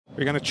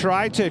You're going to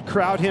try to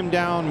crowd him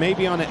down,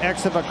 maybe on an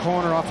X of a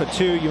corner off a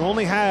 2. You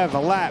only have a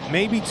lap,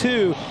 maybe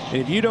 2. And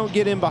if you don't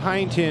get in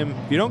behind him,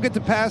 if you don't get the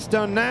pass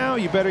done now,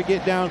 you better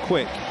get down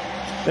quick.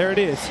 There it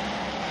is.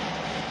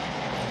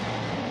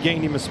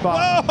 Gained him a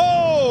spot.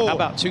 Whoa! How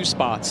about 2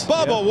 spots?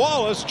 Bubba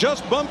Wallace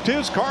just bumped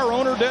his car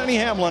owner, Denny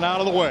Hamlin,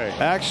 out of the way.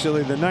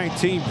 Actually, the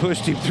 19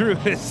 pushed him through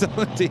his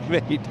own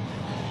teammate.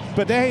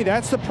 But hey,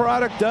 that's the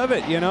product of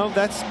it, you know.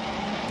 That's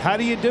how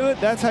do you do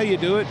it? That's how you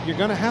do it. You're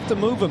going to have to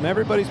move them.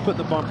 Everybody's putting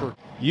the bumper.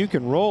 You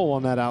can roll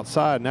on that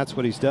outside, and that's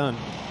what he's done.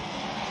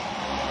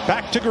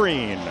 Back to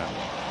green.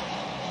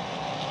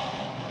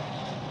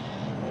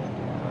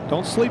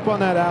 Don't sleep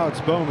on that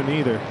Alex Bowman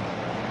either.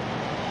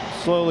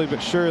 Slowly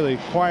but surely,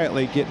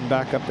 quietly getting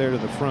back up there to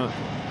the front.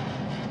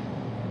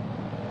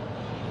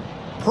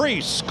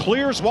 Priest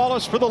clears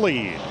Wallace for the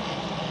lead.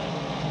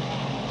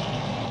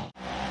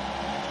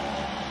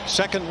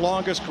 Second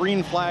longest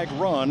green flag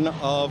run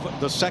of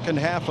the second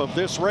half of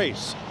this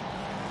race.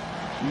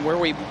 Where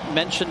we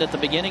mentioned at the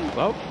beginning,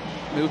 oh,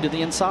 moved to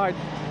the inside.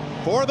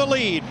 For the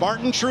lead,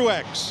 Martin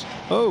Truex.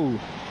 Oh,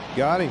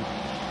 got him.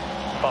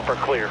 Bumper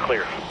clear,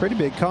 clear. Pretty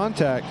big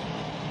contact.